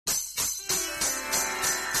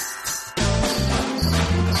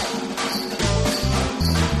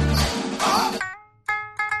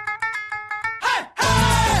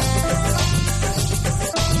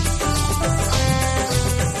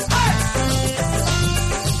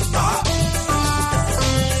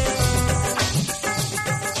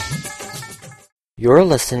You're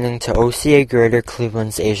listening to OCA Greater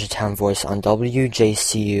Cleveland's Asiatown Voice on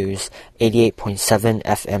WJCU's 88.7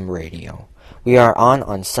 FM radio. We are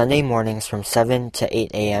on Sunday mornings from 7 to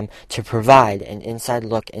 8 a.m. to provide an inside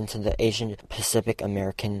look into the Asian Pacific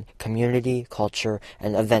American community, culture,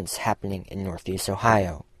 and events happening in Northeast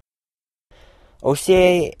Ohio.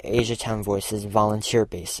 OCA Asiatown Voice is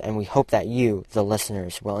volunteer-based, and we hope that you, the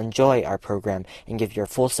listeners, will enjoy our program and give your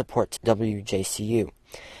full support to WJCU.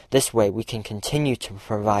 This way, we can continue to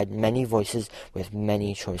provide many voices with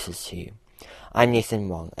many choices to you. I'm Nathan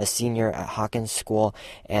Wong, a senior at Hawkins School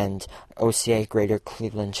and OCA Greater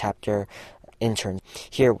Cleveland Chapter intern,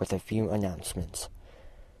 here with a few announcements.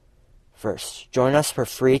 First, join us for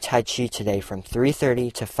free Tai Chi today from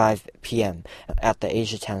 3:30 to 5 p.m. at the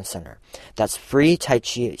Asiatown Center. That's free Tai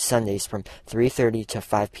Chi Sundays from 3:30 to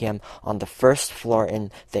 5 p.m. on the first floor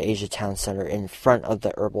in the Asiatown Center in front of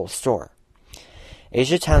the herbal store.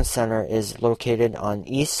 Asiatown Center is located on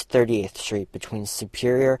East 38th Street between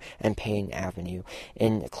Superior and Payne Avenue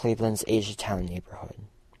in Cleveland's Asiatown neighborhood.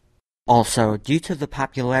 Also, due to the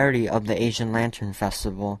popularity of the Asian Lantern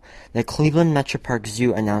Festival, the Cleveland Metropark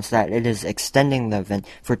Zoo announced that it is extending the event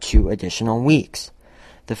for 2 additional weeks.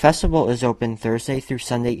 The festival is open Thursday through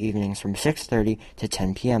Sunday evenings from 6:30 to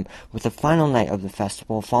 10 p.m., with the final night of the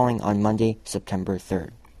festival falling on Monday, September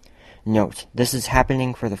 3rd. Note, this is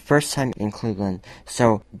happening for the first time in Cleveland,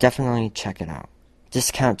 so definitely check it out.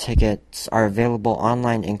 Discount tickets are available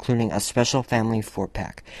online, including a special family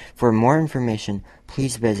 4-pack. For more information,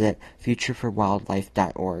 please visit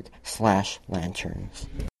futureforwildlife.org/lanterns.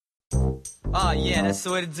 Oh yeah, that's the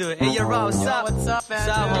way to do it. Hey, yo, Rob, what's up? What's up, What's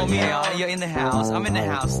up, homie? You're in the house. I'm in the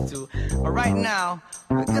house too. But right now,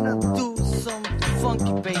 we're gonna do some funky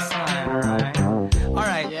bass line, alright?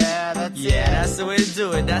 Alright. Yeah, that's the way to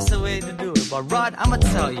do it. That's the way to do it. But Rod, I'ma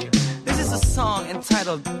tell you, this is a song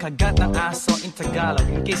entitled Kagat ng Aso in Tagalog,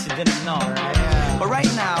 in case you didn't know, right? Yeah. But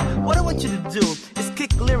right now, what I want you to do is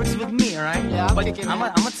kick lyrics with me, alright? Yeah, I'm kicking it.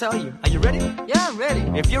 I'ma tell you. Are you ready? Yeah, I'm ready.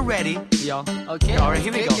 If you're ready, yo. Okay, Alright,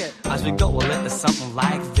 here we go. it. As we go, we'll let the something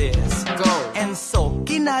like this. Go. And so,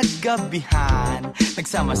 kinagabihan,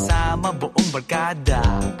 nagsama-sama buong barkada.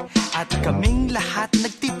 At kaming lahat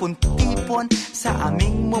nagtipon-tipon sa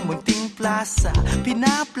aming mumunting plaza.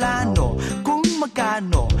 Pinaplano kung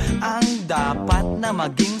magkano ang dapat na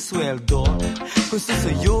maging sweldo. Kung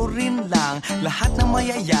susuyurin lang lahat ng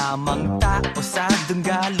mayayamang tao sa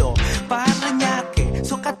Dunggalo. Paranaque,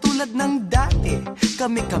 so katulad ng dati,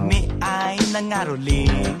 kami-kami ay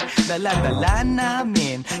nangaroling. Dala-dala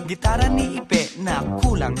namin, gitara ni Ipe na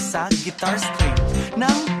kulang sa guitar string.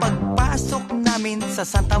 Nang pagpasok namin sa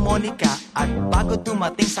Santa Monica at bago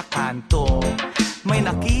dumating sa kanto, may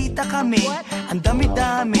nakita kami, ang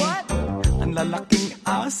dami-dami, ang lalaking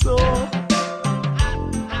aso.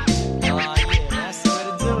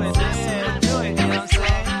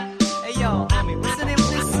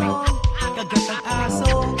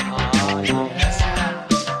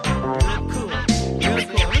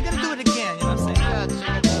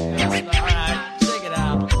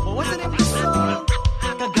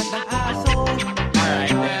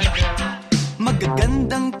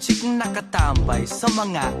 Chick nakatambay sa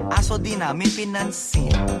mga aso di namin pinansin.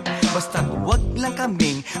 Basta't wag lang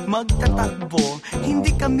kaming magtatakbo, hindi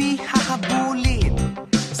kami hahabulin.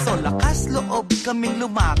 So lakas loob kaming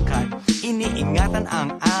lumakad, iniingatan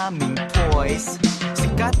ang aming toys.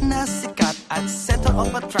 Sikat na sikat at center of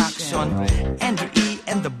attraction, Andrew E.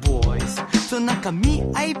 and the boys. So nang kami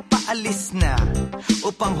ay paalis na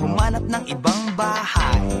upang humanap ng ibang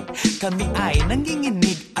bahay, kami ay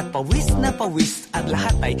nanginginig at pawis na pawis at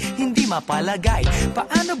lahat ay hindi mapalagay.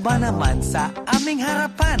 Paano ba naman sa aming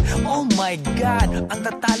harapan? Oh my God, ang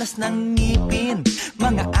tatalas ng ngipin.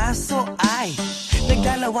 Mga aso ay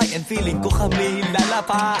naglalaway and feeling ko kami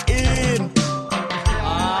lalapain.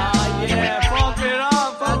 Yeah, pump it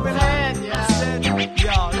up, pump it up. Yeah.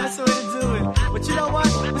 Yo, that's the way to do it. But you know what?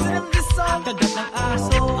 What's the name of this song? Kagat ng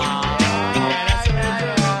aso. That's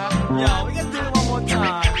right. Yo, we gotta do it one more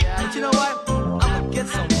time. But you know what? I'm gonna get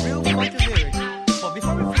some real funky lyrics. But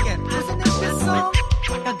before we forget, what's the name of this song?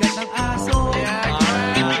 Kagat ng aso.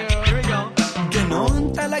 Here we go. Ganon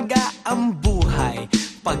talaga ang buhay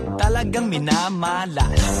pag talagang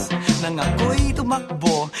minamalas. Nang ako'y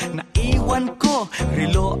tumakbo, naiwan ko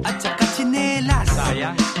relo at saka tsinelas.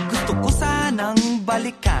 Sayang. Gusto ko sanang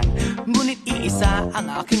balikan, ngunit iisa ang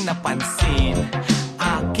aking napansin.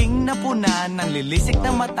 Aking napunan ng lilisik na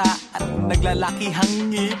mata at naglalakihang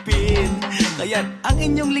ngipin. Kaya't ang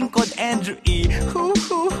inyong lingkod, Andrew E.,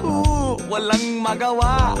 walang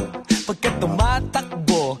magawa. Pagkat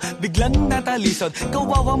tumatakbo, biglang natalisod,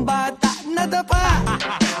 kawawang bata nadapa.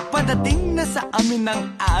 Padating na sa amin ng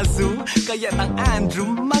aso, kaya't ang Andrew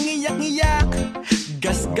mangiyak-iyak.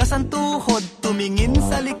 Gas-gas ang tuhod, tumingin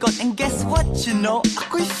sa likod, and guess what, you know,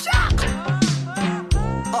 ako'y shock.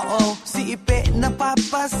 Oo, si Ipe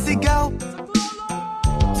napapasigaw.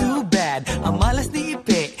 Too bad, ang malas ni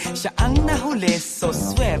Ipe, siya ang nahuli, so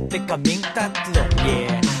swerte kaming tatlo,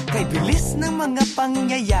 yeah. Kay bilis ng mga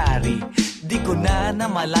pangyayari, di ko na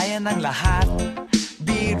namalayan ang lahat.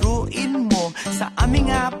 Biruin mo, sa aming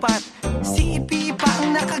apat, si Ipe pa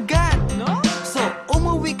ang nakagat, no? So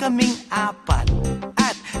umuwi kaming apat,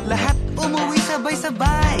 at lahat umuwi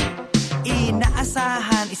sabay-sabay.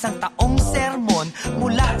 Inaasahan isang taong sermon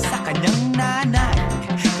mula sa kanyang nanay.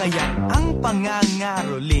 Kaya ang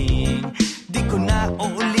pangangaroling, di ko na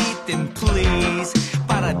uulitin please,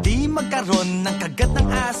 para di magkaroon ng kagat ng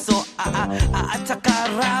aso at saka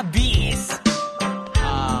rabies.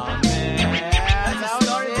 Oh, man. That's a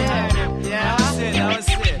story time. Yeah. That was it. That was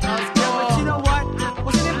Yeah, but you know what?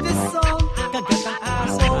 Wasn't it this song? Kagat ng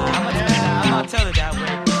aso. I'm gonna tell it that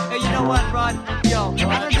way. Hey, you know what, Rod? Yo,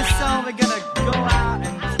 out of this song, we're gonna go out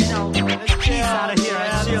and, you know, let's Peace chill. out of here, Yeah,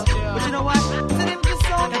 and chill. let's chill. But you know what? Wasn't it this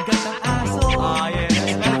song? Kagat ng aso. Oh, yeah.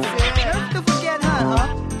 That's it. Don't forget, huh?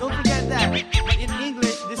 Don't forget that. But in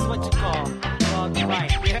English, this is what you call dog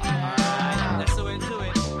fight. Yeah. Alright, let's go into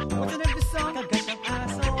it. What's the name of this song? Kagat ng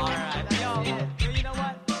aso. Alright, yo, you know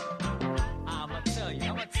what? I'ma tell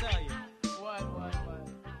you. What?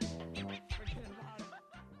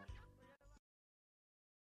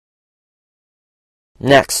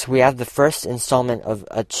 Next, we have the first installment of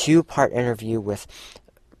a two-part interview with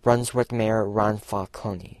Brunswick Mayor Ron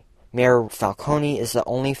Falcone. Mayor Falcone is the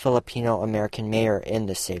only Filipino-American mayor in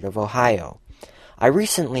the state of Ohio. I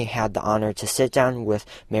recently had the honor to sit down with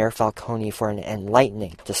Mayor Falcone for an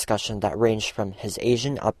enlightening discussion that ranged from his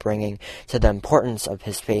Asian upbringing to the importance of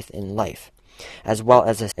his faith in life, as well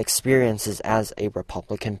as his experiences as a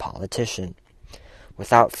Republican politician.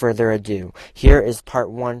 Without further ado, here is part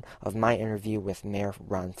one of my interview with Mayor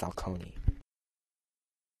Ron Falcone.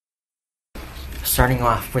 Starting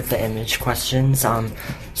off with the image questions,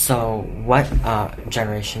 so what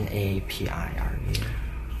generation AAPI are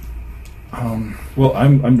you? Well,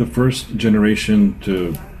 I'm the first generation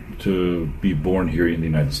to be born here in the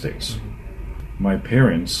United States. My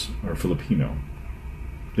parents are Filipino.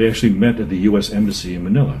 They actually met at the U.S. Embassy in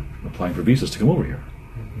Manila, applying for visas to come over here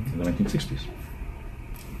in the 1960s.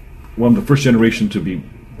 Well, I'm the first generation to be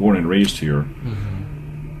born and raised here.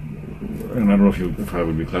 And I don't know if I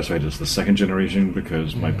would be classified as the second generation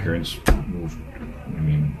because my parents moved. I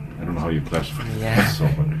mean, I don't know how you classify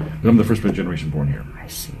myself, but I'm the first generation born here. I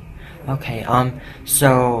see. Okay,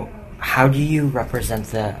 so how do you represent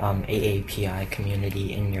the AAPI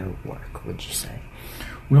community in your work, would you say?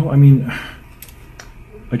 Well, I mean,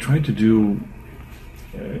 I tried to do,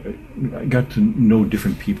 I got to know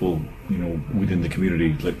different people, you know, within the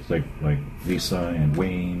community, like Lisa and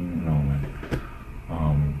Wayne, you know,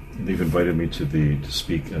 and they've invited me to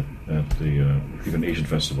speak at the Even Asian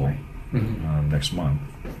Festival next month.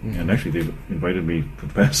 And actually, they've invited me for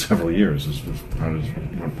the past several years as part of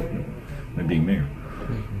my being mayor.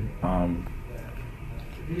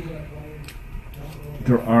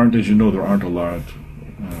 There aren't, as you know, a lot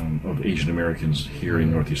of Asian Americans here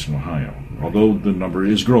in Northeastern Ohio. Although the number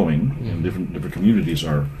is growing, and different communities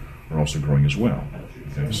are also growing as well.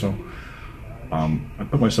 Okay, so I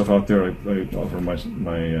put myself out there. I offer my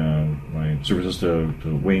services to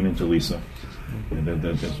Wayne and to Lisa. And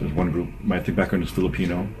there's one group. My ethnic background is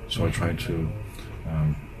Filipino, so I try to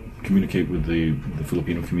communicate with the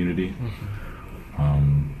Filipino community.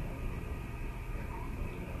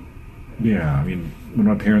 Yeah, I mean, when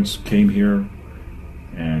my parents came here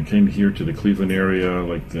to the Cleveland area,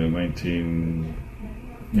 like the late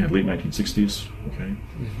 1960s. Okay,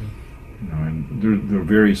 you know, and there are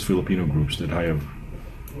various Filipino groups that I have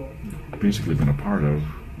basically been a part of.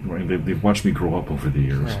 And they've watched me grow up over the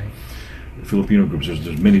years. Right. Filipino groups,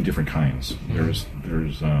 there's many different kinds. There's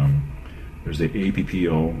the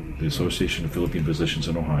APPO, the Association of Philippine Physicians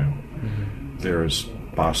in Ohio. There's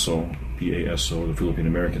PASO, PASO, the Philippine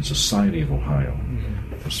American Society of Ohio.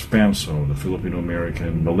 There's FAMSO, the Filipino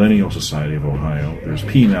American Millennial Society of Ohio. There's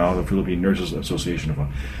PNOW, the Philippine Nurses Association of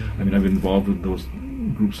Ohio. I mean, I've been involved with those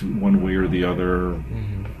groups one way or the other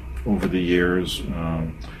over the years.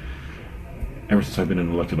 Ever since I've been in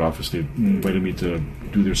elected office, they've invited me to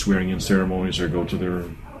do their swearing-in ceremonies or go to their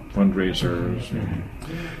fundraisers.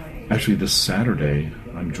 Actually, this Saturday,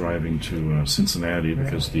 I'm driving to Cincinnati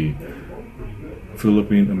because the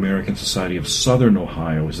Philippine American Society of Southern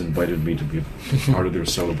Ohio has invited me to be part of their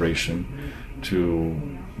celebration to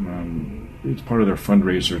it's part of their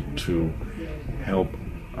fundraiser to help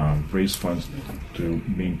raise funds to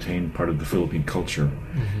maintain part of the Philippine culture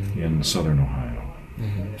in southern Ohio.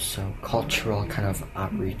 So cultural kind of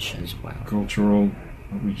outreach as well. Cultural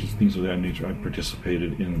outreach, things of that nature. I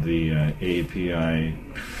participated in the AAPI.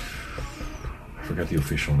 I forgot the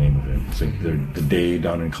official name of it. It's like the day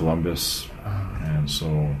down in Columbus, and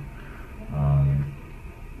so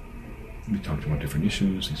we talked about different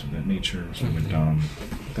issues, things of that nature. So we went down.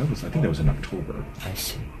 I think that was in October. I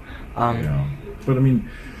see. Yeah, but I mean,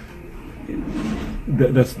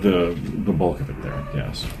 that's the bulk of it there.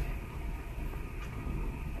 Yes.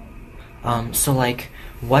 So like,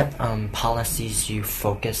 what policies do you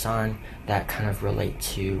focus on that kind of relate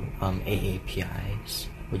to AAPIs,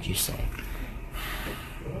 would you say?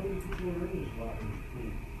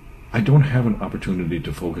 I don't have an opportunity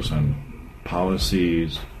to focus on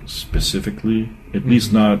policies specifically, at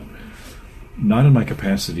least not in my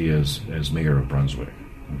capacity as mayor of Brunswick.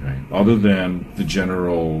 Okay, other than the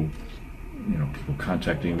general, people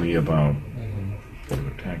contacting me about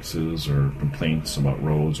whatever taxes or complaints about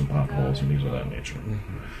roads and potholes and things of that nature.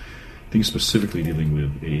 Things specifically dealing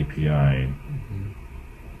with AAPI,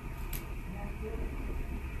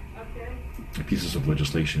 pieces of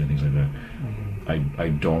legislation and things like that. I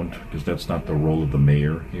don't, because that's not the role of the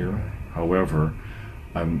mayor here. However,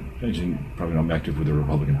 I'm active with the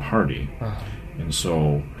Republican Party, and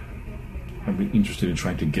so I'm interested in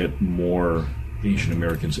trying to get more Asian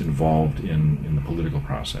Americans involved in the political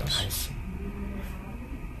process.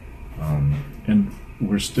 And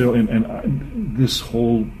we're still this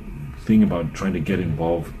whole thing about trying to get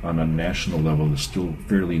involved on a national level is still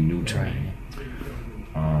fairly new to me.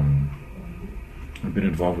 I've been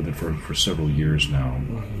involved with it for several years now,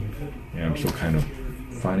 and I'm still kind of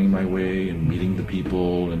finding my way and meeting the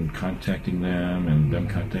people and contacting them and them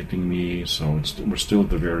contacting me. So we're still at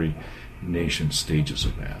the very nascent stages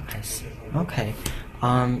of that. I see. Okay.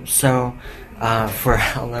 So for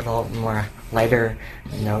a little more lighter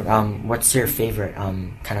note, what's your favorite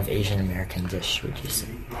kind of Asian American dish, would you say?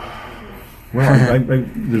 Well,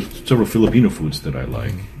 there's several Filipino foods that I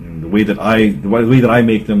like. And the way that I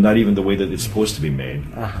make them, not even the way that it's supposed to be made.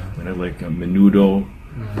 And I like menudo.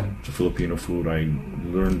 It's a Filipino food.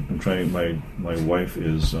 I'm trying. My wife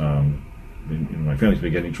is in my family's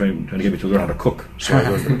beginning trying to get me to learn how to cook. So I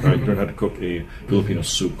learned how to cook a Filipino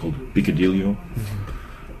soup called picadillo.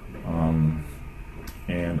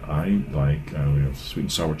 And I like sweet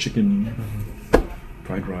and sour chicken,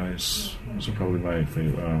 fried rice. Those are probably my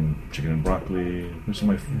favorite. Chicken and broccoli. Those are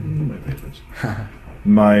my favorites.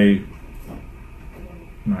 My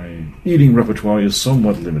eating repertoire is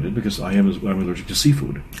somewhat limited because I'm allergic to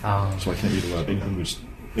seafood. So I can't eat a lot.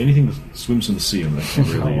 Anything that swims in the sea, I can't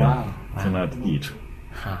really cannot eat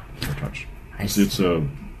or touch. It's a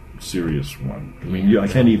serious one. I mean, you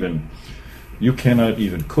cannot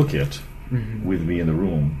even cook it with me in the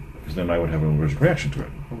room, because then I would have an allergic reaction to it.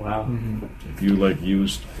 Wow. If you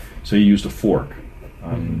used a fork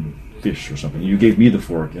on fish or something, you gave me the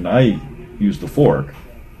fork and I used the fork,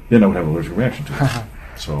 then I would have an allergic reaction to it.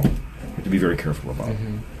 So you have to be very careful about it.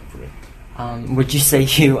 Would you say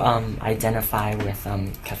you identify with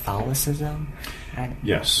Catholicism?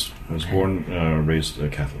 Yes, I was raised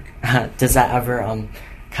Catholic. Does that ever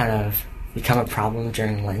kind of become a problem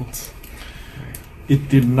during Lent? It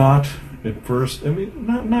did not at first. I mean,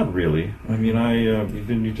 not really. I mean,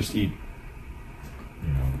 then you just eat,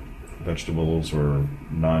 vegetables or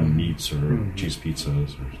non-meats or cheese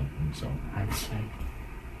pizzas or something. So I see.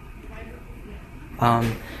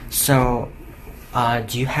 So,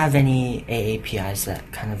 do you have any AAPIs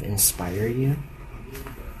that kind of inspire you? Oh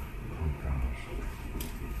gosh,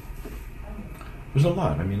 there's a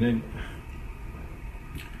lot. I mean,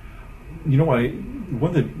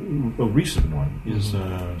 a recent one is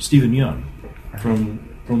Stephen Yeun from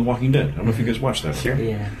The Walking Dead. I don't know if you guys watched that. Sure.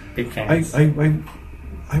 Yeah. Big fans.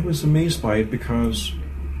 I was amazed by it because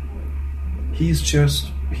he's just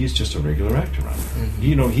a regular actor on it.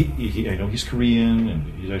 I know he's Korean and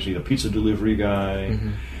he's actually the pizza delivery guy,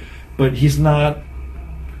 but he's not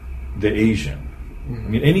the Asian. I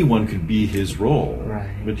mean, anyone could be his role, right?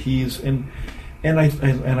 But he's and I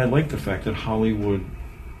like the fact that Hollywood,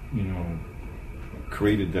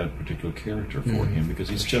 created that particular character for him, because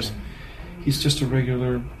he's just a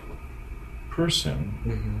regular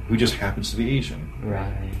person who just happens to be Asian.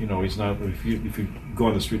 Right. He's not. If you go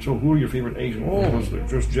on the streets, who are your favorite Asian?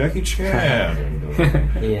 There's Jackie Chan,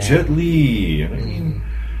 and, Jet Li. And I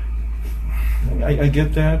mean, I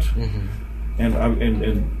get that, and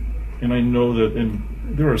I know that, and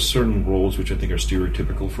there are certain roles which I think are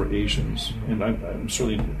stereotypical for Asians, and I'm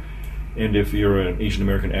certainly And if you're an Asian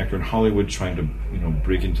American actor in Hollywood trying to,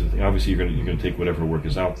 break into obviously you're gonna take whatever work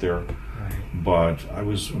is out there. Right. But I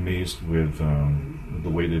was amazed with the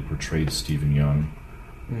way they portrayed Stephen Young,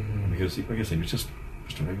 because like I said, he was just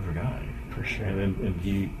a regular guy. For sure. And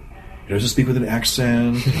he doesn't speak with an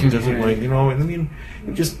accent. He doesn't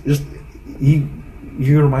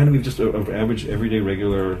you reminded me of just of average, everyday,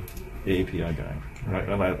 regular AAPI guy. Right.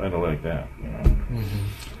 And I don't like that.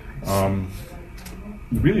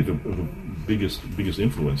 Really, the biggest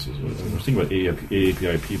influences. I was thinking about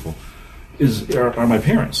AAPI people are my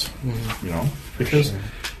parents. Because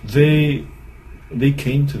they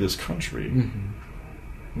came to this country.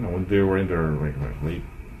 When they were in their late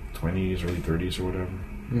 20s, early 30s, or whatever.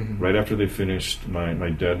 Right after they finished, my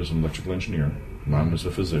dad was an electrical engineer. Mom was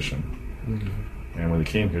a physician. And when they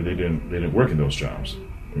came here, they didn't work in those jobs.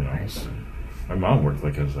 My mom worked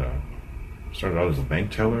started out as a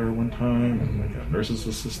bank teller one time, and a nurse's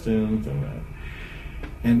assistant,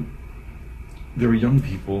 and they were young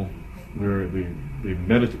people where they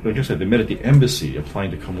met at, like I said, they met at the embassy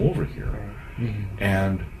applying to come over here,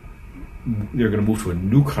 and they're going to move to a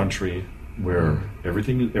new country where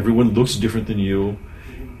everyone looks different than you,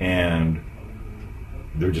 and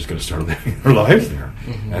they're just going to start living their lives there,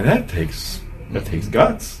 and that takes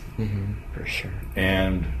guts, for sure.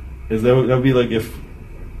 And that would be like if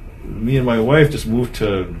me and my wife just moved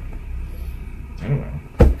to, I don't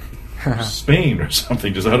know, Spain or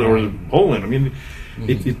something, or Poland. I mean,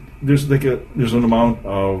 there's an amount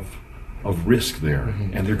of risk there,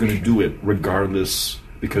 and they're going to do it regardless,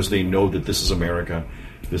 because they know that this is America.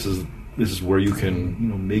 This is where you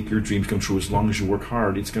can make your dreams come true. As long as you work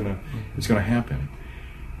hard, it's gonna happen.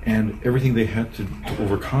 And everything they had to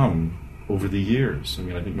overcome over the years. I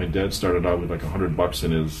mean, I think my dad started out with like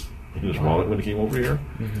 $100 in his wallet when he came over here,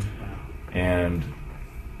 and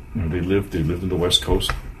they lived in the West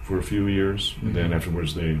Coast for a few years, and then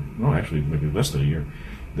afterwards actually maybe less than a year.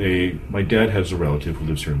 My dad has a relative who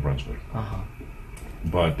lives here in Brunswick,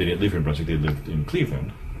 but they didn't live here in Brunswick. They lived in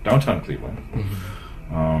Cleveland, downtown Cleveland,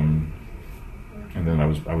 and then I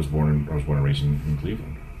was born and raised in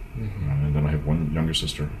Cleveland, and then I have one younger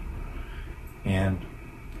sister, and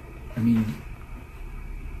I mean,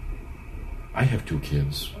 I have two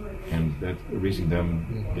kids, and that raising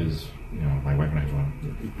them is, my wife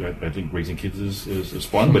and I think raising kids is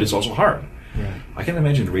fun, but it's also hard. Right. I can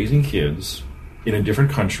imagine raising kids in a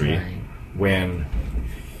different country when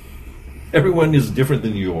everyone is different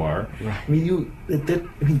than you are. Right. I mean,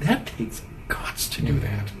 that takes guts to do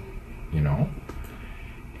that,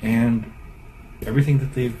 and everything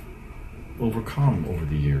that they've overcome over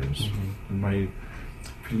the years. And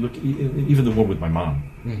if you look, even the one with my mom,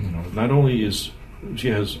 not only is she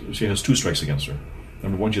has two strikes against her.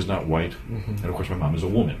 Number one, she's not white, and of course my mom is a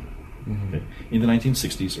woman. Okay? In the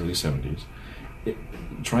 1960s, early 70s,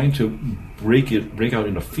 trying to break out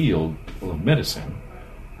in a field of medicine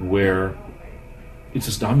where it's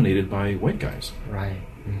just dominated by white guys. Right.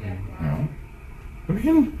 I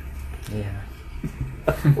mean, yeah.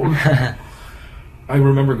 I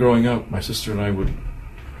remember growing up, my sister and I would,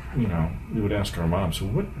 we would ask our mom, so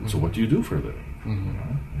what do you do for a living?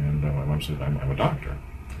 And my mom said, I'm a doctor.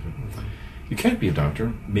 I said, you can't be a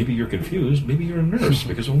doctor. Maybe you're confused. Maybe you're a nurse,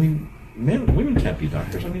 because only women can't be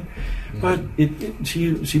doctors. I mean, but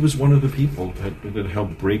she was one of the people that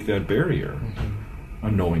helped break that barrier,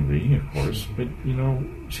 unknowingly, of course. But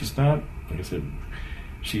she's not, like I said,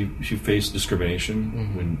 she faced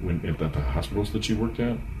discrimination when at the hospitals that she worked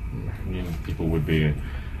at. I mean, people would be,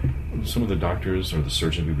 some of the doctors or the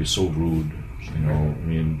surgeons would be so rude. I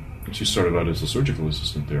mean, she started out as a surgical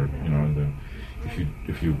assistant there.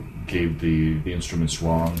 If you gave the instruments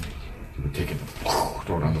wrong, they would take it,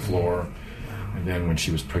 throw it on the floor. And then when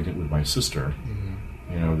she was pregnant with my sister,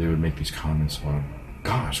 they would make these comments about,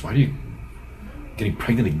 "Gosh, why are you getting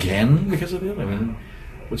pregnant again because of it? I mean,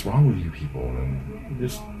 what's wrong with you people?" And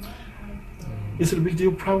this, is it a big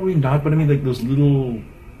deal? Probably not. But I mean, like those little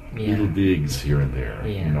digs here and there.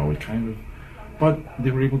 It kind of. But they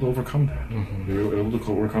were able to overcome that. They were able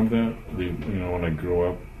to overcome that. When I grew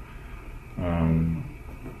up, I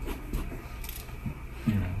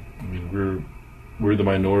mean, we're the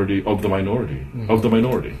minority of the minority of the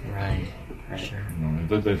minority. Right. For sure.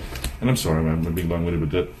 And I'm sorry, I'm being long-winded,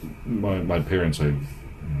 but that my parents, I'm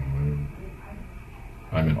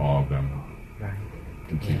in awe of them. Right.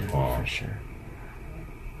 Complete awe. For sure.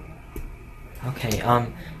 Okay.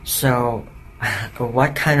 So,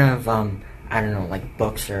 what kind of like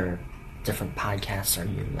books or different podcasts are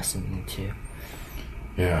you listening to?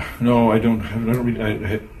 Yeah. No, I don't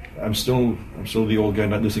read. I'm still the old guy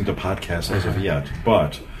not listening to podcasts as of yet.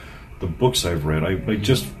 But the books I've read, I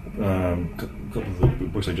just couple of the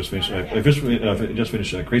books I just finished. I just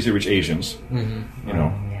finished Crazy Rich Asians. Mm-hmm. You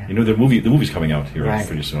know, yeah. you know the movie's coming out here Right.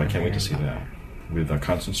 pretty soon. I can't wait to see that with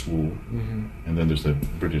Constance Wu, and then there's the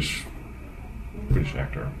British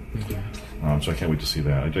actor. So I can't wait to see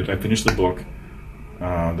that. I finished the book.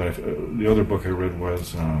 The other book I read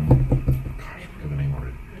was I forget the name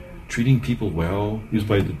already. Treating People Well. It was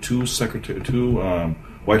by the two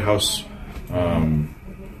White House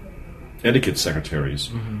etiquette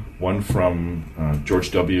secretaries. One from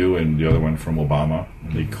George W. and the other one from Obama.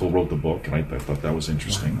 And they co-wrote the book, and I thought that was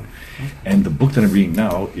interesting. And the book that I'm reading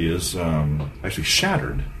now is actually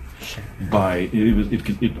Shattered. By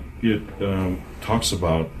it talks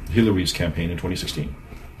about Hillary's campaign in 2016.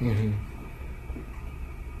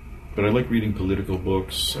 But I like reading political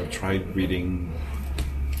books. I've tried reading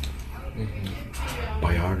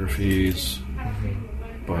biographies,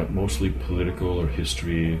 but mostly political or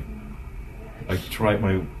history. I tried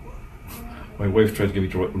my wife tried to get me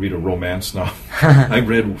to read a romance novel. I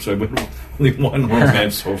read only one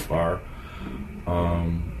romance so far,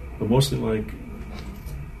 but mostly like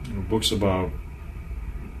books about.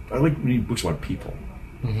 I like reading books about people.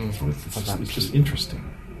 So it's just interesting.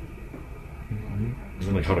 And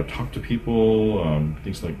like how to talk to people,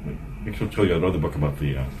 things like I could tell you another book about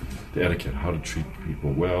the etiquette, how to treat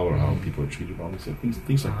people well, or how people are treated, all these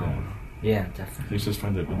things like that. Yeah, definitely. I just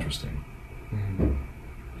find that interesting.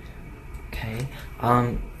 Okay.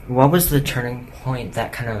 What was the turning point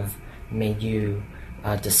that kind of made you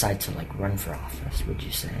decide to like run for office? Would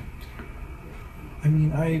you say? I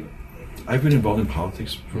mean, I've been involved in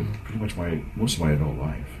politics for pretty much most of my adult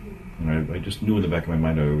life, and I just knew in the back of my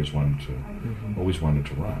mind I always wanted to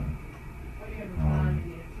run.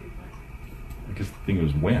 I guess the thing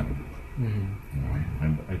was when. And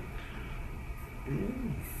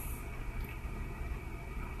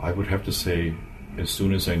I would have to say, as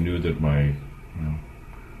soon as I knew that my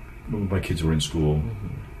kids were in school,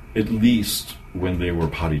 at least when they were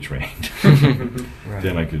potty trained, Right.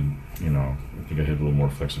 then I could, I think I had a little more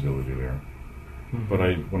flexibility there. But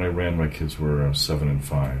when I ran, my kids were 7 and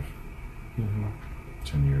 5,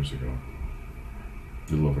 10 years ago,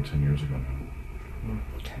 a little over 10 years ago now.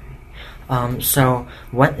 Okay. So,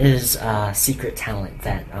 what is secret talent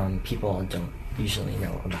that people don't usually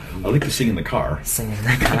know about you? I like to sing in the car. Sing in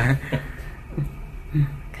the car.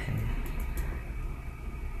 Okay.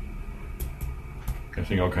 I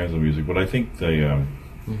sing all kinds of music, but I think I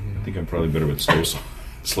think I'm probably better with slow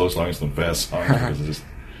songs than fast songs because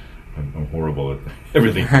I'm horrible at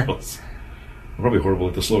everything else. I'm probably horrible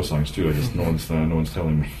at the slow songs too. I just no one's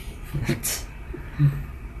telling me.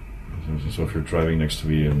 So if you're driving next to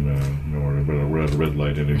me and we're at a red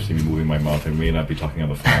light and you see me moving my mouth, I may not be talking on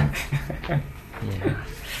the phone. Yeah.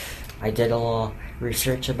 I did a little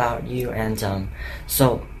research about you, and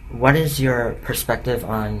so what is your perspective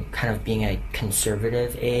on kind of being a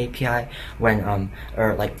conservative AAPI when,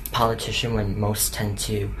 or like politician when most tend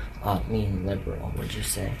to lean liberal? Would you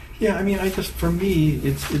say? Yeah, I mean, for me,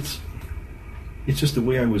 it's just the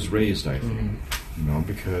way I was raised. I think,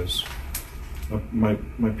 because my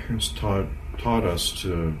parents taught us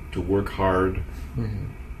to work hard,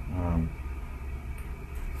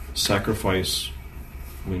 sacrifice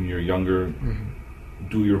when you're younger,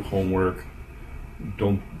 do your homework,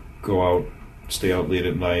 don't go out, stay out late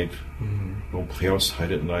at night, don't play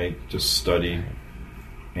outside at night, just study.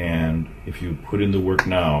 And if you put in the work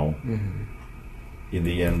now, in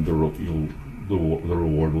the end, the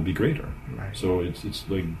reward will be greater. Right. So it's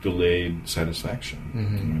like delayed satisfaction. I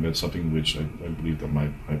mean, that's something which I believe that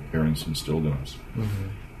my parents instilled in us.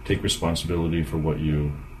 Take responsibility for what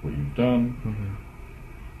you've done.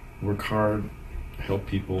 Work hard, help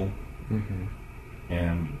people,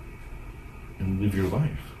 and live your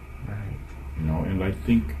life. Right. And I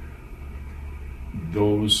think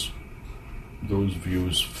those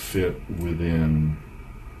views fit within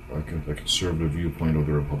a conservative viewpoint of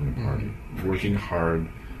the Republican Party. Working hard,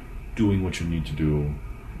 doing what you need to do.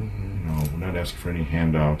 We're not asking for any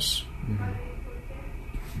handouts,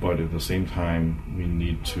 but at the same time, we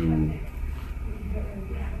need to.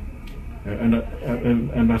 And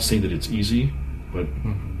I'm not saying that it's easy, but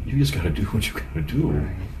you just got to do what you got to do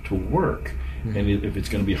to work. And if it's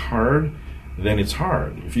going to be hard, then it's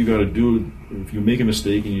hard. If you make a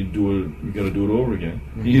mistake and you got to do it over again.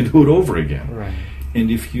 You do it over again. Right. And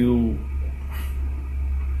if you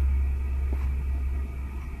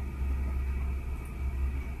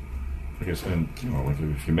like if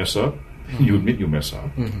you mess up, you admit you mess up.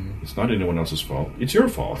 It's not anyone else's fault. It's your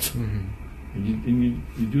fault. And you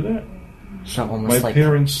do that. So almost My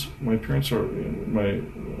parents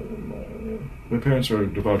are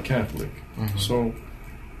devout Catholic. So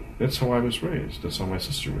that's how I was raised. That's how my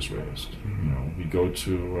sister was raised. You know, we go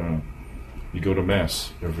to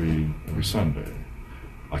mass every Sunday.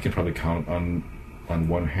 I can probably count on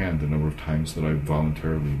one hand the number of times that I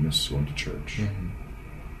voluntarily missed going to church. You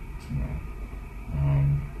know,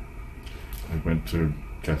 I went to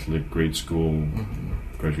Catholic grade school,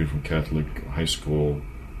 graduated from Catholic high school,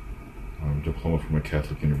 diploma from a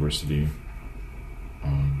Catholic university.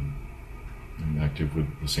 I'm active with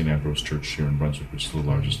the St. Ambrose Church here in Brunswick, which is the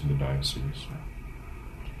largest in the diocese.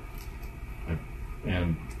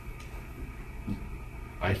 And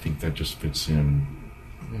I think that just fits in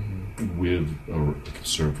with a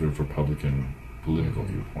conservative Republican political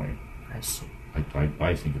viewpoint. I see.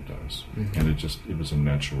 I think it does. And it was a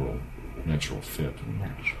natural fit.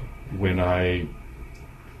 When I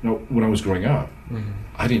was growing up,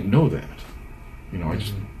 I didn't know that. You know,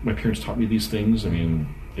 my parents taught me these things. I mean,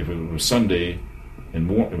 if it was Sunday and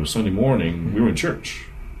it was Sunday morning, we were in church.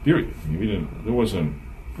 Period. I mean, there wasn't,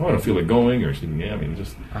 I don't feel like going or sleeping. I mean,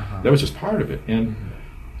 that was just part of it. And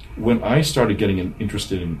when I started getting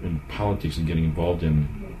interested in politics and getting involved in,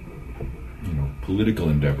 you know, political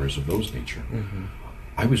endeavors of those nature,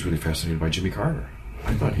 I was really fascinated by Jimmy Carter.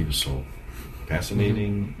 I thought he was so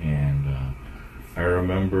fascinating, and I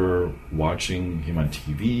remember watching him on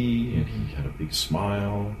TV, and he had a big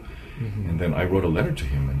smile. And then I wrote a letter to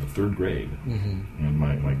him in the 3rd grade, and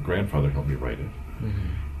my grandfather helped me write it.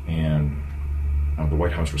 And the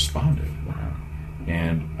White House responded,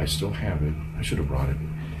 and I still have it. I should have brought it.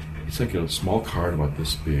 It's like a small card about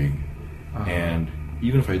this big, and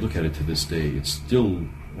even if I look at it to this day, it's still,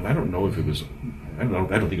 and I don't know if it was, I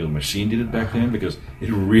don't think a machine did it back then, because it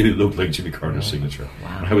really looked like Jimmy Carter's signature.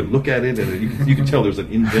 And I would look at it, and you could tell there was an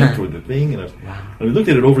indent toward the thing, and I looked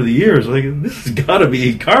at it over the years, like, this has got to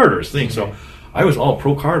be Carter's thing. So I was all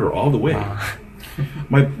pro-Carter all the way.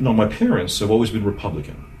 My parents have always been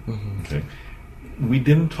Republican. Okay, we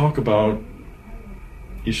didn't talk about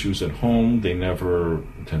issues at home. They never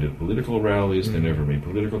attended political rallies. They never made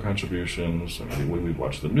political contributions. I mean, we'd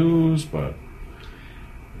watch the news, but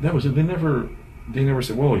that was it. They never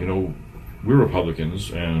said, well, you know, we're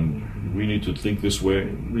Republicans and we need to think this way.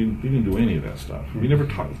 We didn't do any of that stuff. We never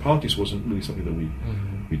talked. Politics wasn't really something that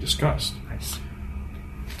we discussed.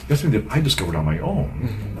 That's something that I discovered on my own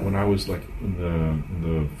when I was like in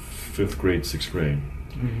the 5th grade, 6th grade.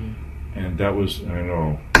 And that was, I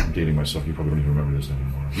know, I'm dating myself, you probably don't even remember this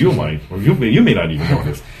anymore. You might, or you may not even know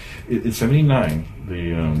this. In 1979,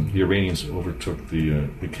 the Iranians overtook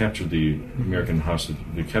they captured the American hostage,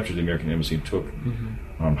 they captured the American embassy and took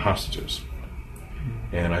hostages.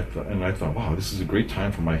 And I thought, wow, this is a great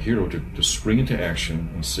time for my hero to spring into action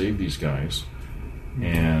and save these guys,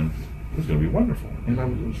 and it was going to be wonderful. And I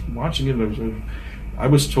was watching it. I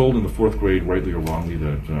was told in the 4th grade, rightly or wrongly,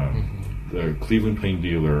 that the Cleveland Plain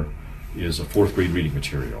Dealer is a 4th grade reading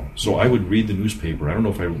material. So I would read the newspaper. I don't know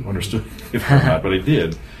if I understood it or not, but I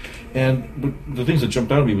did. And the things that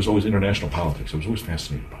jumped out at me was always international politics. I was always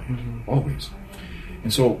fascinated by it, always.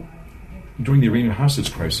 And so during the Iranian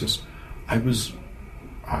hostage crisis, this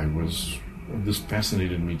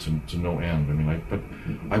fascinated me to no end. I mean, but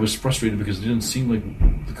I was frustrated because it didn't seem like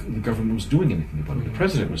the government was doing anything about it. The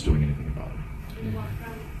president was doing anything about it.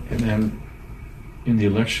 And then in the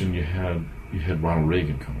election, you had Ronald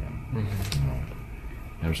Reagan come in. You know,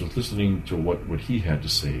 and I was just listening to what he had to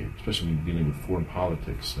say, especially dealing with foreign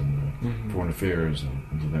politics and foreign affairs and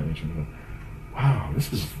things of that nature. And wow,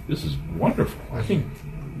 this is wonderful. I think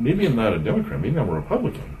maybe I'm not a Democrat, maybe I'm a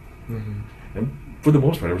Republican. And for the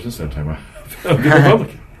most part, ever since that time, I've been a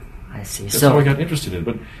Republican. I see. That's how I got interested in it.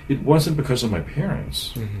 But it wasn't because of my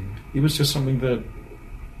parents. It was just something that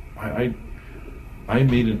I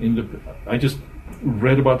made an independent. I just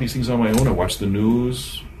read about these things on my own. I watched the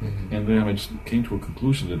news, and then I just came to a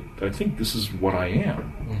conclusion that I think this is what I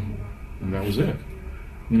am, and that was it.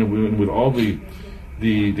 You know, with all the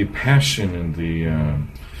passion and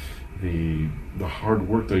the hard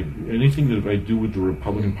work that anything that I do with the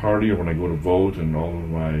Republican Party, or when I go to vote, and all of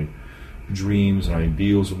my dreams and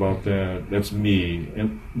ideals about that's me.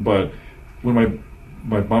 But when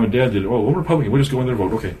my mom and dad did, we're Republican, we'll just go in there and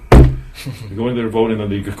vote. Okay. They go in there, vote, and then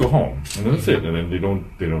they go home, and that's it. And then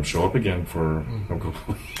they don't show up again for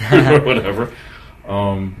or whatever.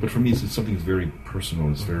 But for me, it's something that's very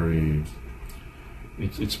personal. It's very,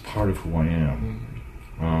 it's part of who I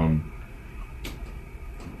am.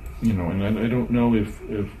 You know, and I don't know if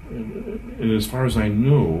as far as I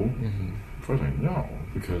know,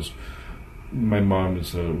 because my mom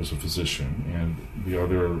was a physician, and the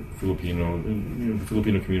other Filipino, the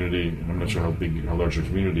Filipino community, and I'm not sure how large the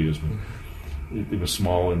community is, but it was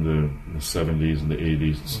small in the 70s and the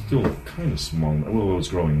 80s. It's still kind of small. Well, it's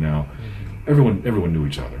growing now. Everyone knew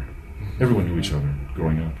each other. Everyone knew each other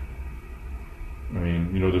growing up. I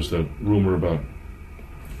mean, there's that rumor about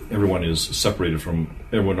everyone is separated from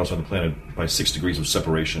everyone else on the planet by 6 degrees of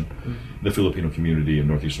separation. The Filipino community in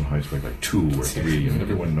Northeastern Heights by like 2 or 3, and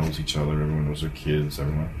everyone knows each other. Everyone knows their kids.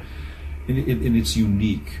 Everyone, and it's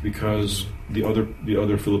unique because the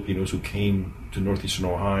other Filipinos who came to Northeastern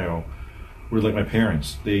Ohio were like my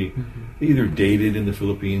parents. They either dated in the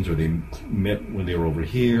Philippines or they met when they were over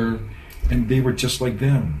here, and they were just like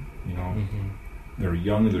them. They're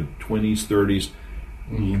young in their 20s, 30s,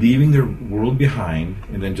 leaving their world behind,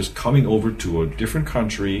 and then just coming over to a different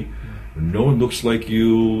country where no one looks like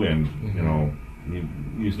you, and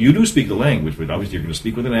you do speak the language, but obviously you're going to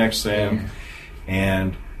speak with an accent,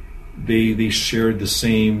 and they shared the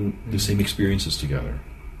same experiences together,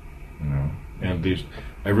 and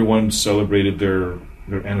everyone celebrated their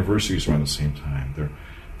anniversaries around the same time,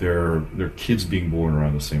 their kids being born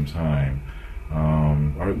around the same time,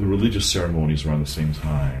 the religious ceremonies around the same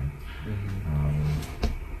time,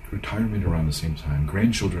 retirement around the same time,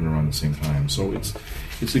 grandchildren around the same time. So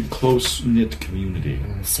it's a close knit community.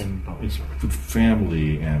 It's with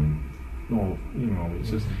family and it's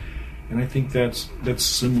just, and I think that's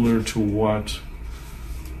similar to what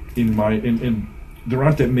in there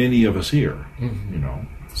aren't that many of us here,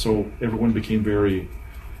 So everyone became very,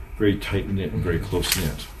 very tight knit and very close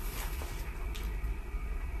knit.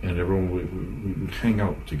 And everyone would hang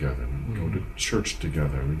out together, we'd go to church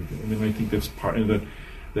together. I think that's part of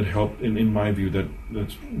that helped. In my view,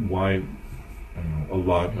 that's why a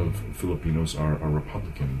lot of Filipinos are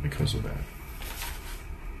Republican because of that.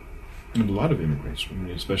 And a lot of immigrants,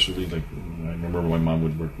 especially like I remember my mom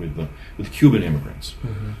would work with Cuban immigrants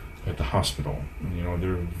at the hospital. And,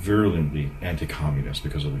 they're virulently anti-communist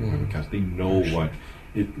because of the Holocaust. They know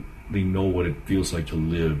what it feels like to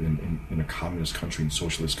live in a communist country, in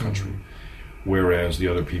socialist country. Whereas the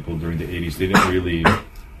other people during the 80s, they didn't really,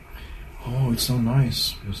 it's so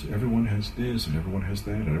nice because everyone has this and everyone has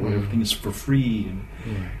that and everything is for free.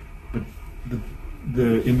 But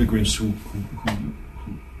the immigrants who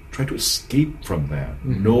try to escape from that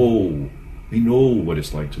they know what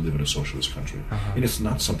it's like to live in a socialist country. And it's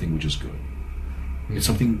not something which is good. It's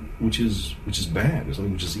something which is bad. It's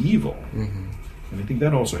something which is evil. And I think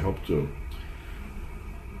that also helped to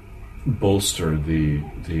bolster the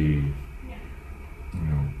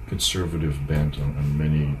conservative bent on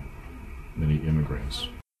many immigrants.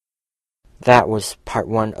 That was part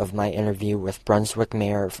 1 of my interview with Brunswick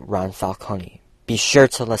Mayor Ron Falcone. Be sure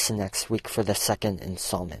to listen next week for the second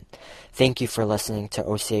installment. Thank you for listening to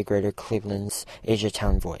OCA Greater Cleveland's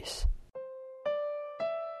Asiatown Voice.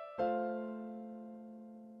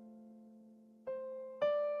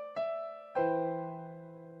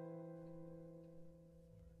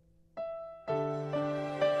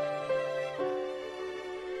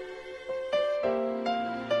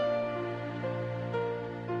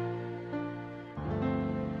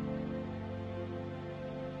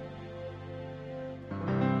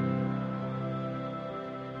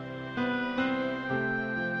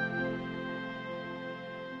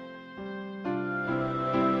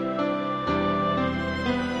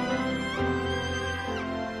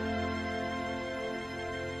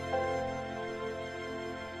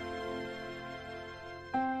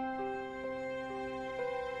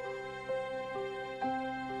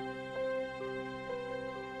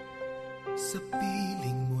 Sa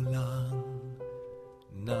piling mo lang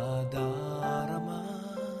nadarama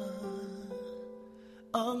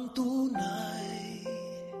ang tunay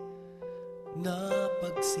na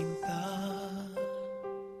pagsinta.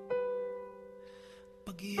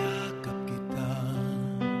 Pagyakap kita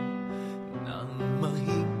ng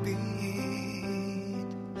mahigpit,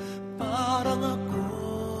 parang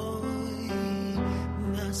ako'y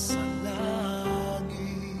nasa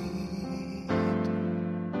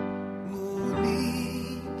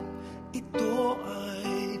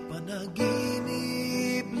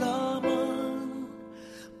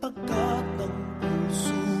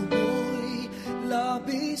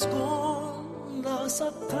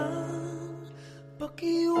nasaktan,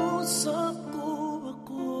 pakiusap ko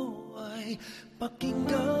ako ay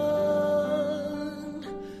pakinggan.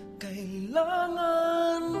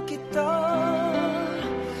 Kailangan kita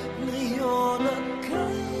ngayon at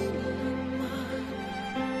kailanman.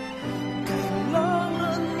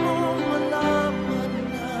 Kailangan mo malaman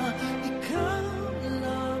na ikaw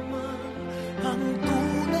lamang ang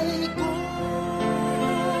tunay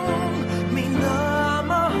kong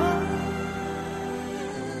minamahal.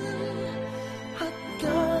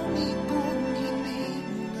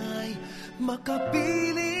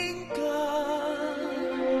 makapiling ka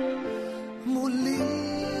muli.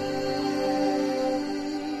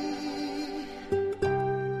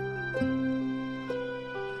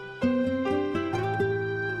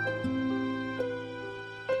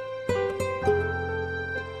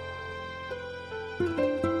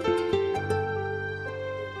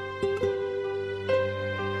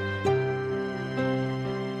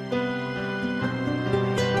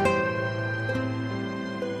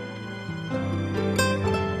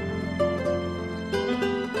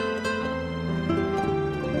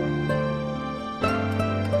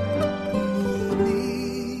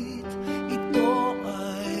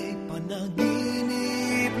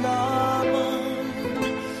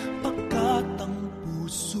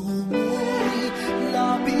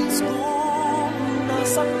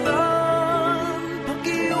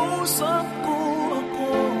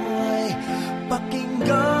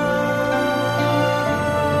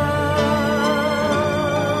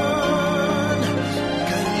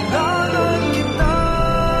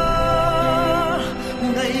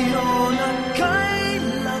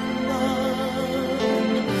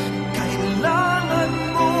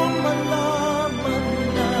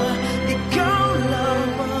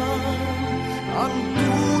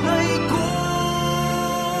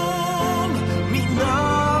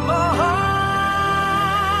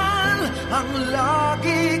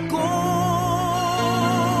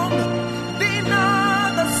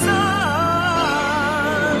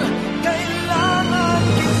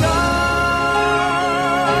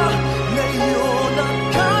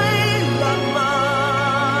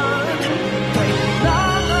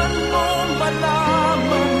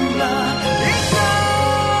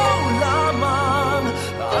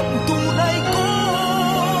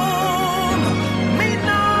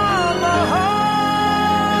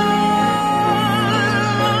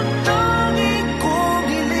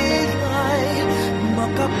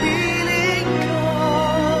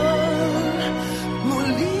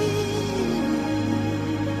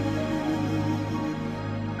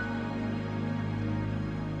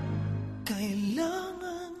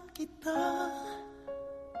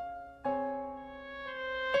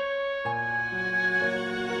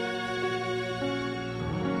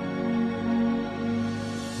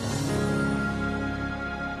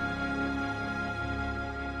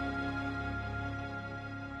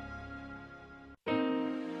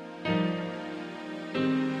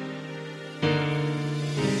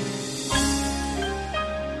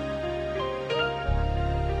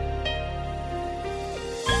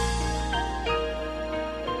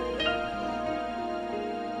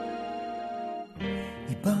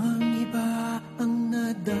 Ibang-iba ang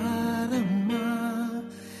nadarama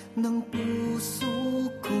ng puso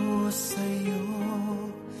ko sa'yo.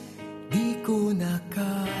 Di ko na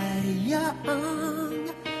kaya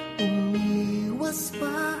ang umiwas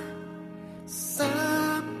pa sa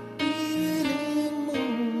piling mo.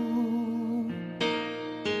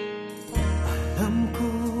 Alam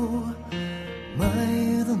ko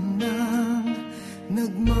mayroon nang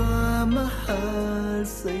nagmamahal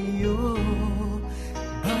sa'yo.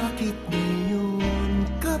 Bakit ngayon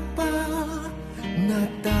ka pa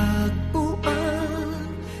natagpuan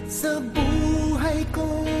sa buhay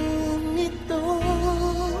kong ito?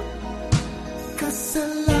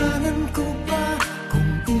 Kasalanan ko ba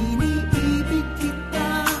kung iniibig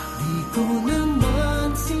kita? Di ko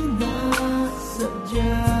naman sinasadya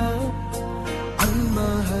ang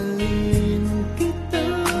mahalin kita.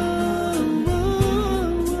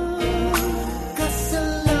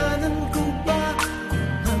 Kasalanan ko ba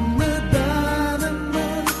ang nadarama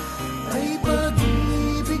ay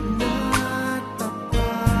pag-ibig na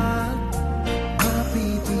tapat?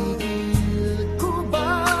 Mapipigil ko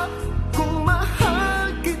ba kung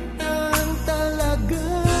mahal kitang talaga?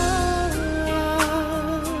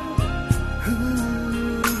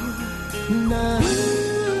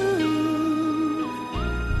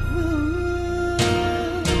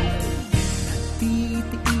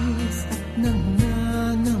 Titiis at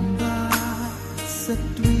nangangamba sa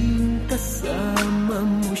tuwing kasama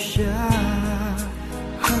mo siya.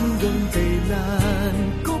 Hanggang kailan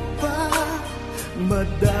ko pa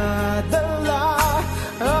madadala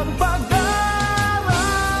ang pag-aaramdam?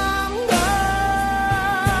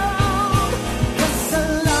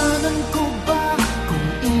 Kasalanan ko ba kung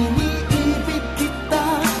iniibig kita?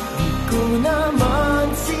 Di ko naman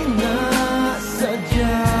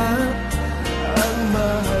sinasadya ang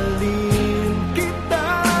mahalin kita.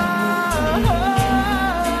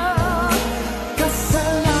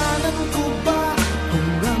 Kasalanan ko ba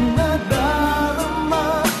kung ang nadarama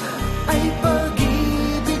ay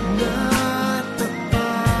pag-ibig na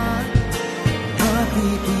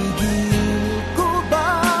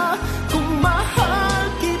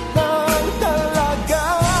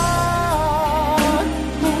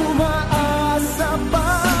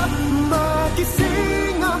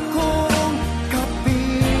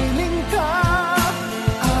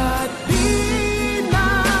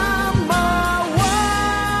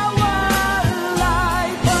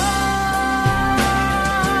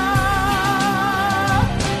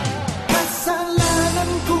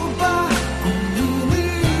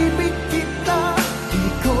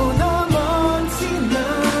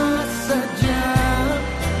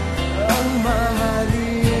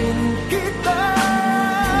mamahalin kita.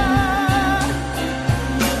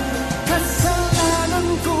 Kasalanan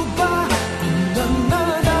ko ba kung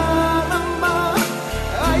nadarama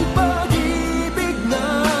ay pag-ibig na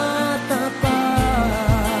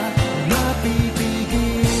tapat?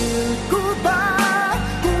 Napipigil ko ba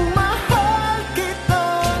kung mahal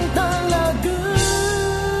kitang talaga?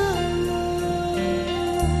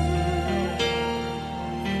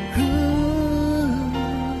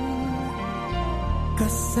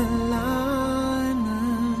 Kasalanan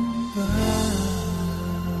ba?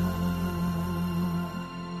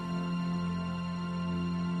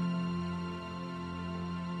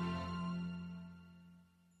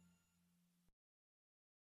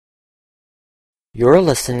 You're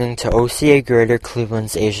listening to OCA Greater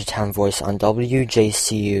Cleveland's Asiatown Voice on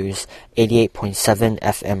WJCU's 88.7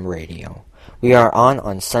 FM radio. We are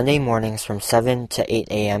on Sunday mornings from 7 to 8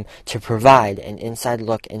 a.m. to provide an inside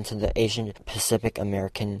look into the Asian Pacific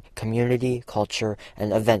American community, culture,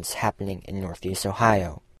 and events happening in Northeast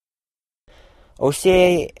Ohio.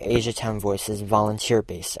 OCA Asiatown Voice is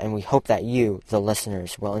volunteer-based, and we hope that you, the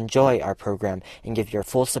listeners, will enjoy our program and give your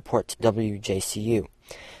full support to WJCU.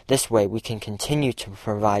 This way, we can continue to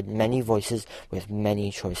provide many voices with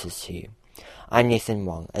many choices to you. I'm Nathan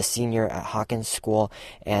Wong, a senior at Hawkins School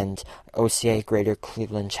and OCA Greater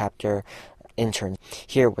Cleveland Chapter intern,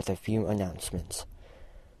 here with a few announcements.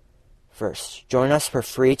 First, join us for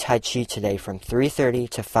free Tai Chi today from 3:30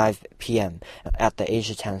 to 5 p.m. at the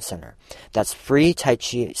Asiatown Center. That's free Tai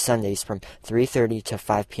Chi Sundays from 3:30 to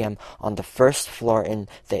 5 p.m. on the first floor in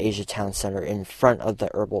the Asiatown Center in front of the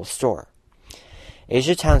herbal store.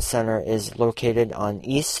 Asiatown Center is located on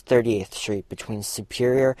East 38th Street between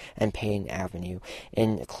Superior and Payne Avenue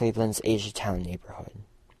in Cleveland's Asiatown neighborhood.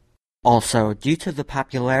 Also, due to the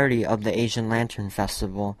popularity of the Asian Lantern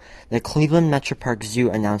Festival, the Cleveland Metropark Zoo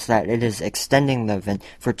announced that it is extending the event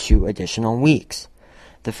for 2 additional weeks.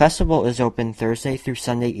 The festival is open Thursday through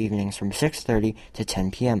Sunday evenings from 6:30 to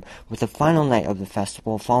 10 p.m., with the final night of the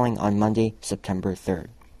festival falling on Monday, September 3rd.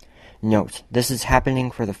 Note, this is happening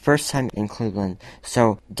for the first time in Cleveland,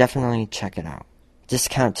 so definitely check it out.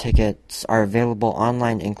 Discount tickets are available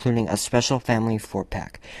online, including a special family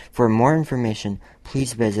 4-pack. For more information,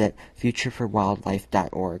 please visit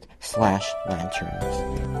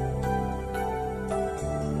futureforwildlife.org/lanterns.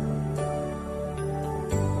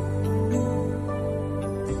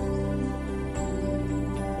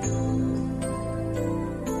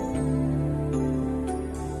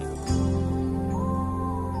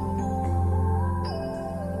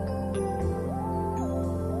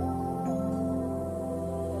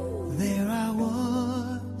 There I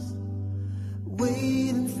was,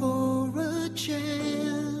 waiting for a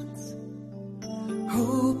chance,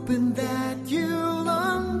 hoping that you'll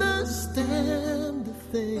understand the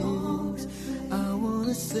things I want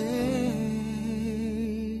to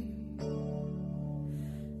say.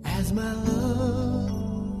 As my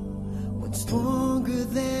love went stronger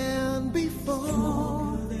than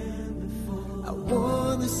before, I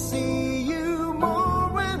want to see you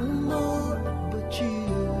more and more, but you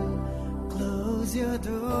close your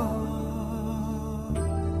door.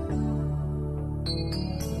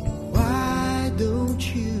 Why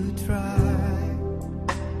don't you try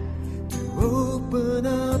to open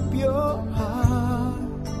up your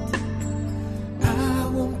heart? I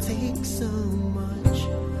won't take so much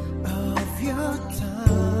of your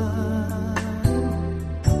time.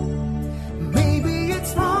 Maybe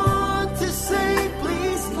it's wrong to say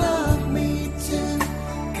please love me too,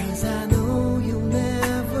 'cause I know you'll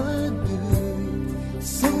never do.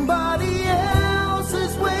 Somebody else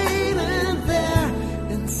is waiting there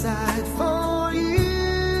inside for you.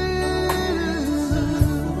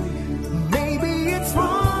 Maybe it's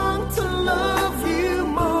wrong to love you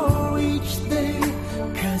more each day,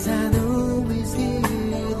 'cause I know it's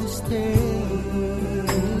here to stay.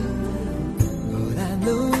 But I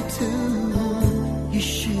know too you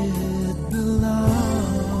should belong.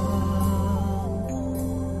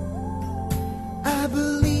 I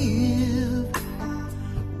believe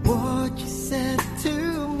what you said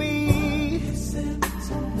to me.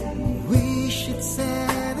 We should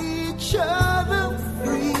set each other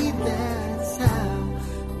free. That's how I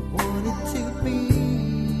want it to be.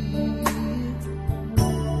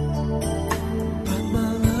 But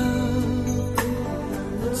my love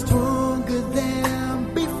is stronger than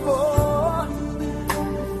before.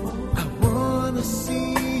 I want to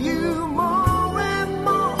see you more and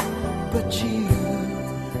more, but you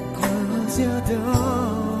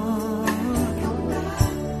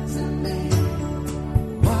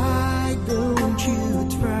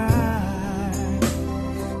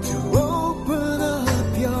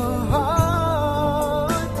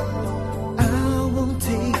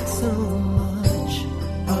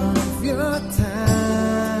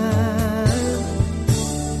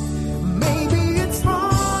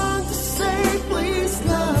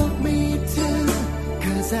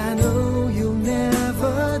I know you'll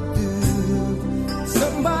never do.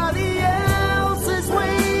 Somebody else is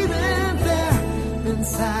waiting there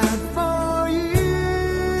inside for you.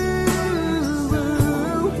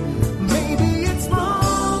 Maybe it's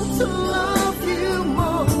wrong to love you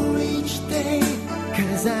more each day,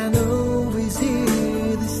 'cause I know he's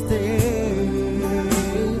here to stay.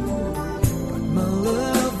 But my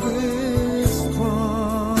love is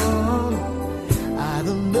strong. I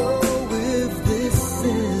don't know if this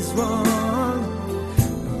is wrong,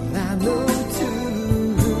 but I know to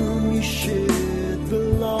whom you should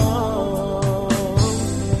belong.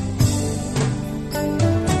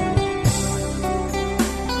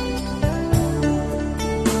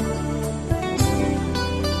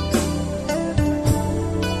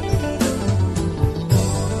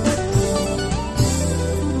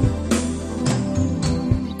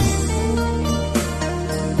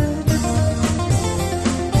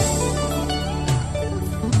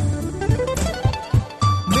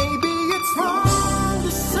 Maybe it's wrong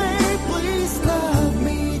to say please love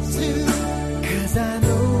me too, 'cause I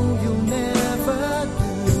know you'll never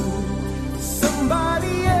do.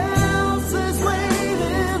 Somebody else is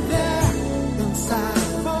waiting there inside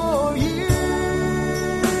for you.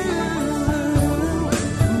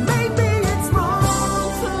 Maybe it's wrong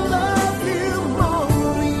to love you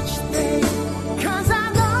more each day, 'cause I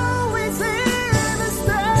know it's here to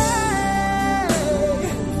stay.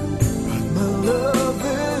 My love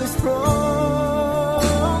is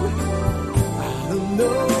strong. I don't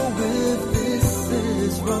know if this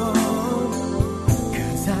is wrong,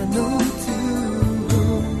 'cause I know to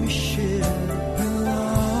whom you should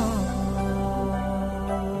belong.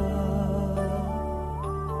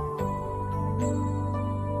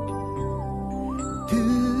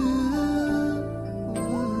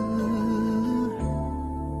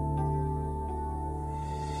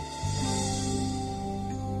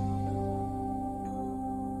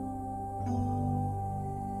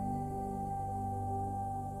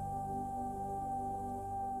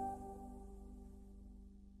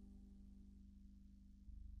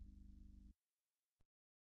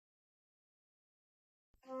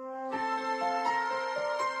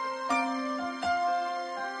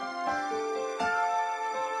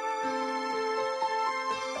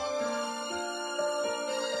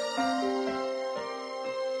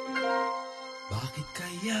 Bakit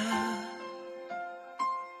kaya?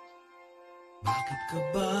 Bakit ka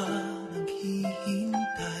ba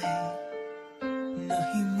naghihintay?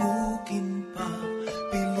 Nahimukin pa,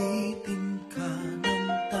 pilitin ka ng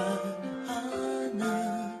tadhana.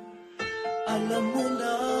 Alam mo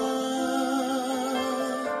na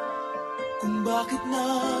kung bakit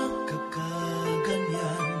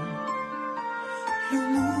nagkakaganyan.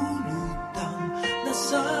 Lumulutang,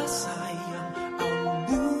 nasasayang ang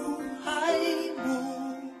buhay mo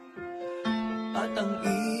at ang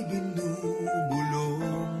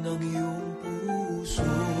ibinubulong ng iyong puso.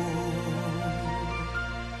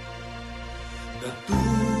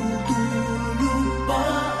 Natutulog ba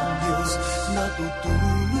ang Diyos?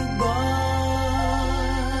 Natutulog ba?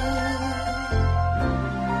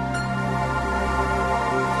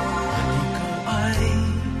 At ikaw ay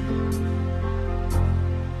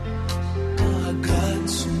kaagad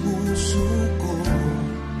sumusuko.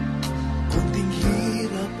 Kunting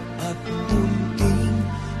hirap at munting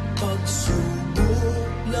pagsubok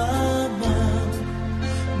lamang.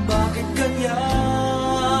 Bakit ganyan?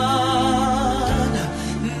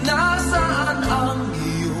 Nasaan ang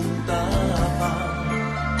iyong tapang?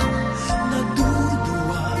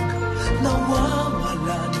 Naduduwag,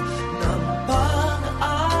 nawawalan ng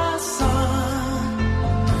pag-asa.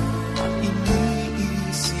 At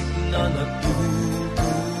iniisip na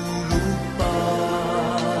natutulog pa.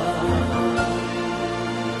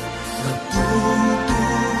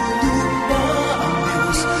 Natutulog ba ang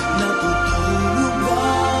Diyos? Natutulog ba?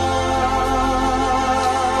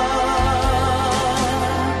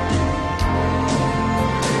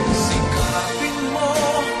 Sikapin mo,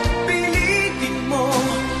 pilitin mo,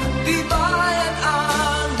 tibayan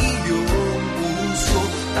ang iyong puso.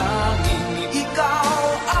 Tanging ikaw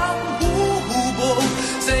ang huhubog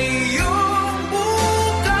sa iyong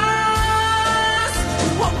bukas.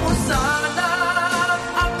 Huwag mo sanang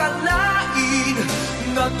akalain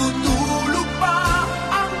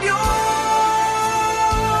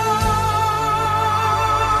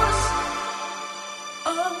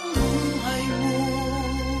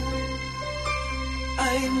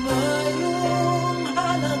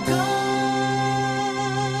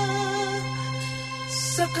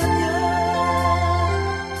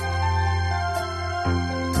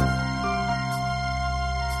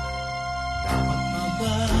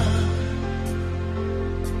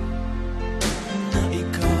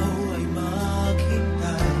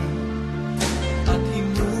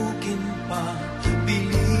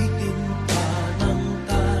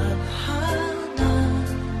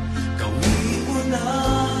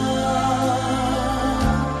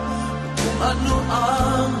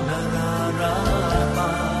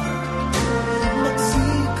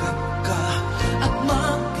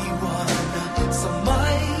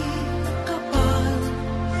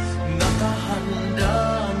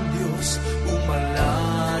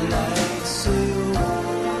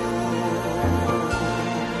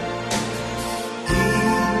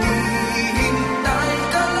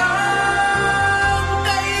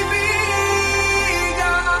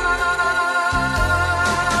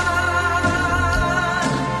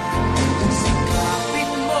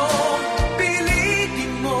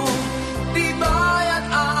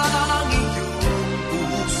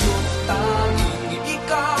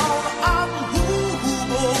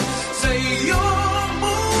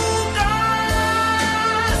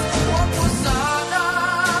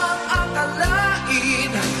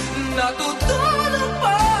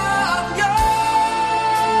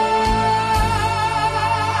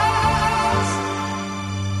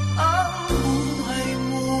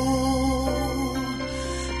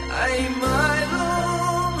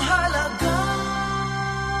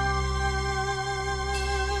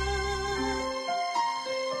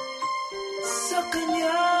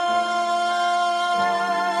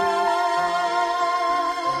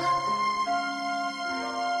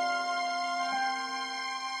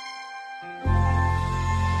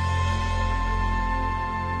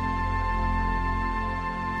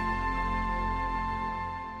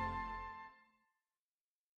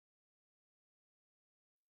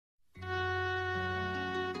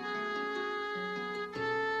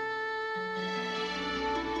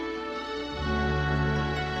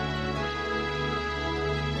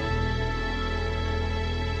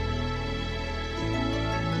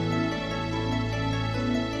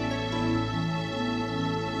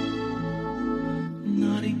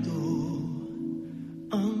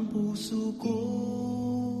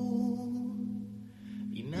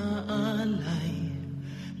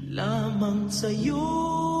lamang sa'yo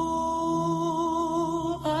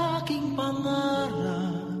aking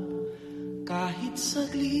pangarap. Kahit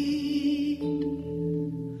saglit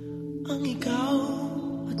ang ikaw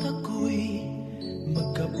at ako'y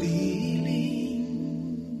magkapiling.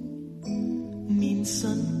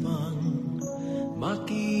 Minsan pang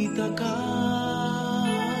makita ka,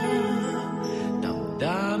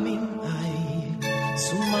 damdamin ay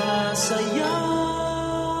sumasaya.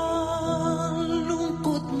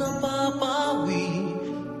 Lungkot na papawi,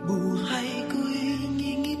 buhay ko'y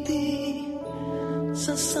ngingiti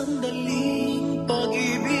sa sandaling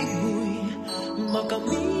pag-ibig mo'y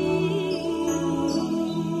makamit.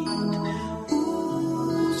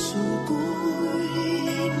 Puso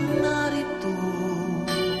ko'y narito,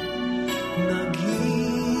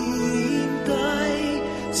 naghihintay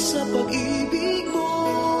sa pag-ibig mo.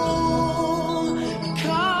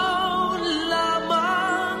 Ikaw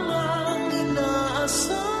lamang ang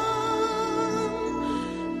inaasam.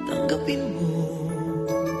 Tanggapin mo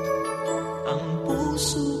ang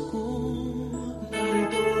puso ko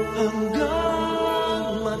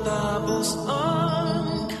hanggang matapos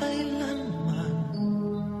ang kailanman.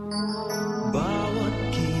 Bawat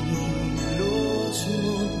kilos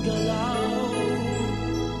mo't galaw,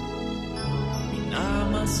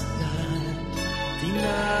 minamasdan,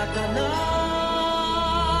 tinatanaw.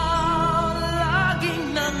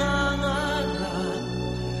 Laging nangangarap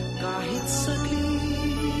kahit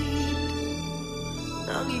saglit,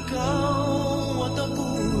 nang ikaw at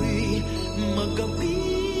ako'y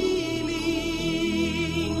magkapiling.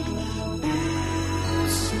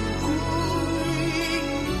 Puso ko'y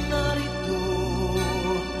narito,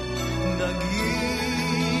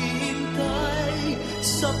 naghihintay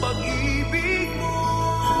sa pag-ibig mo.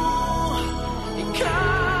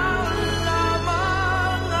 Ikaw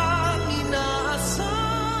lamang ang inaasam.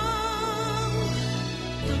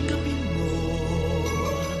 Tanggapin mo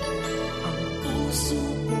ang puso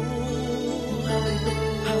ko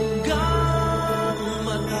hanggang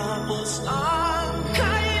matapos ang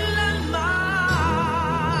kailanman.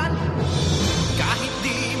 Kahit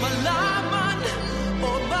di malaman o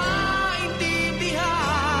maintindihan,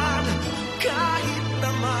 kahit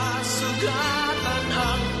na masugatan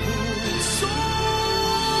ang puso,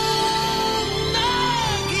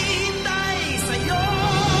 naghihintay sa'yo,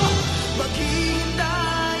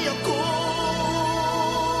 maghihintay ako.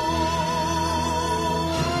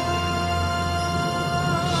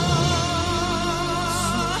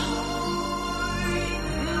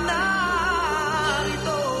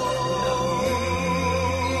 Narito,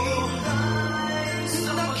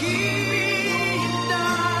 naghihintay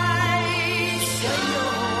sa'yo.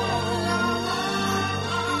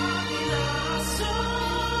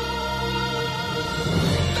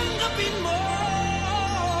 Tanggapin mo.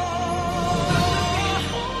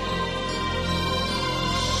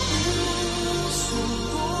 Puso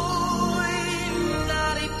ko'y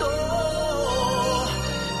narito,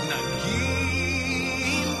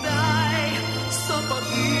 naghihintay sa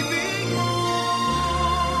pag-ibig mo.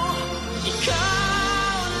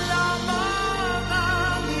 Ikaw lamang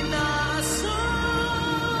ang inaasam.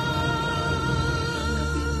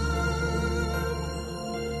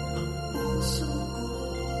 Ang puso ko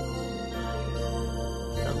narito,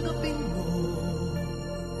 tanggapin mo.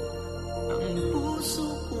 Ang puso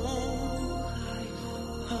ko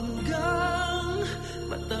hanggang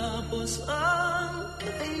matapos ang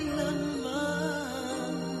kailanman.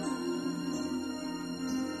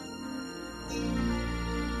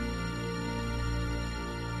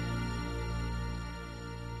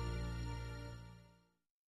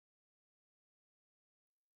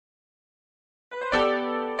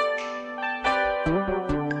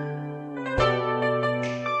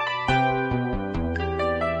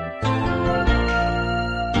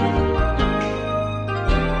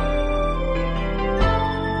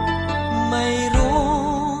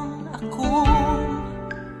 Mayroon akong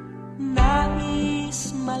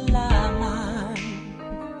nais malaman.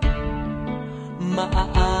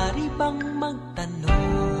 Maaari bang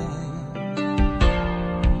magtanong?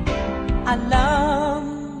 Alam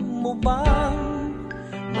mo bang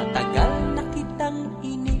matagal na kitang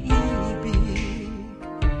iniibig?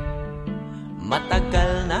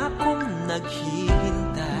 Matagal na akong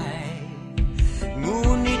naghihintay,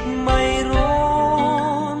 ngunit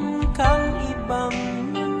mayroon kang ibang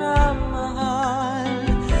minamahal.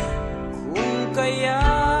 Kung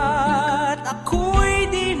kaya't ako'y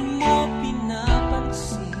di mo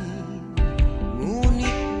pinapansin,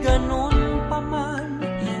 ngunit ganun pa man,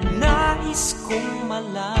 nais kong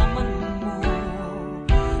malaman mo.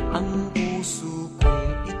 Ang puso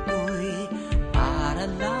kong ito'y para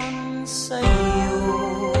lang sa'yo.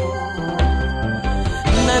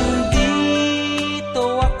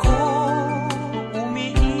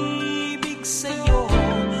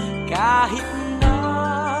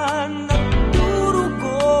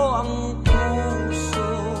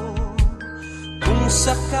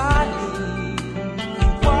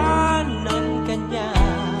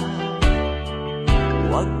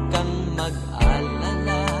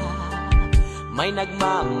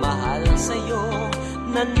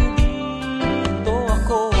 nandito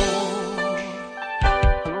ako.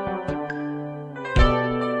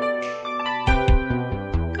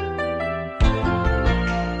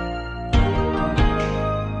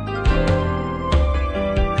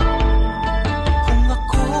 Kung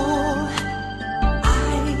ako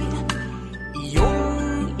ay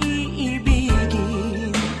iyong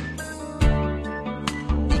iibigin,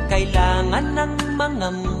 di kailangan ng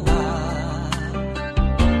mangamba.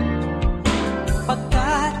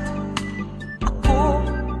 Pagkat ako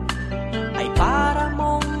ay para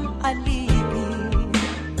mong alipin,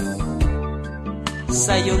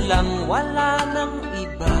 sa'yo lang wala nang